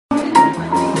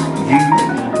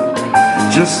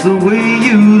just the way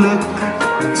you look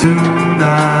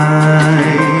tonight.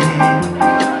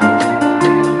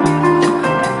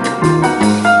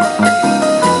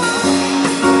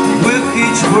 With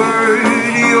each word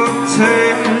your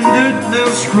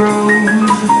tenderness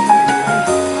grows,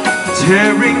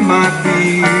 tearing my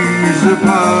fears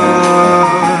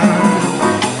apart.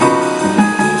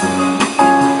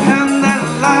 And that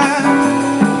laugh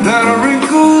that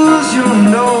wrinkles your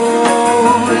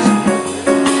nose,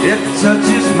 it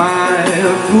touches my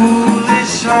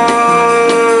foolish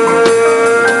heart.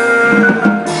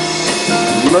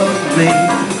 Love me,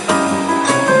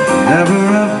 never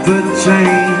ever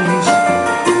change.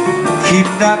 Keep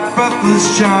that breathless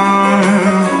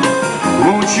charm.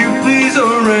 Won't you please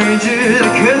arrange it?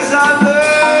 'Cause I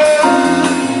love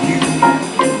you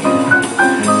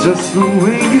just the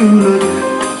way you look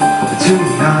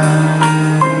tonight.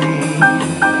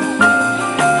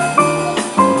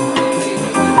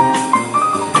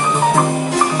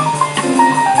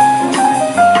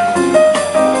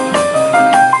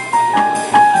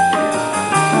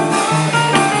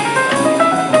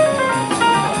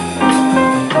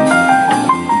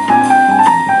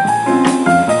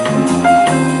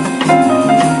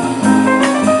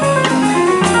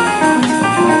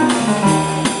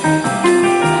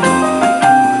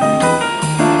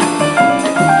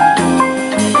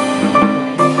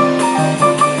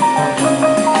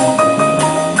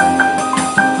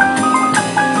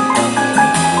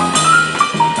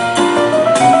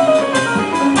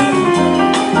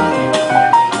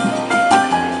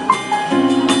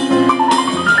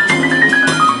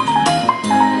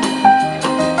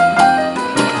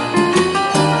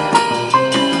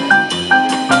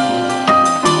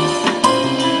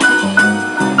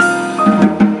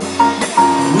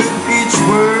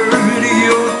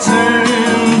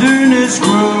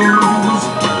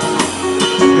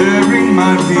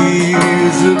 My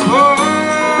fears apart.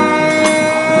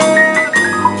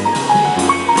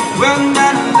 When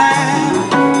that laugh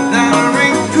that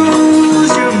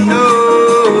wrinkles your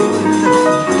nose,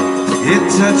 it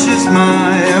touches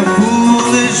my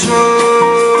foolish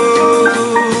heart.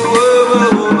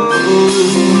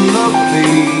 Love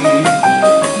me,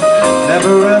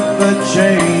 never ever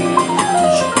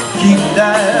change. Keep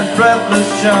that breathless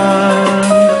charm.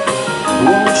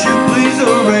 Won't you please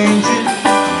arrange it?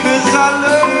 I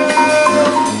love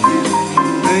you,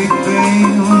 baby,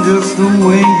 just the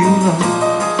way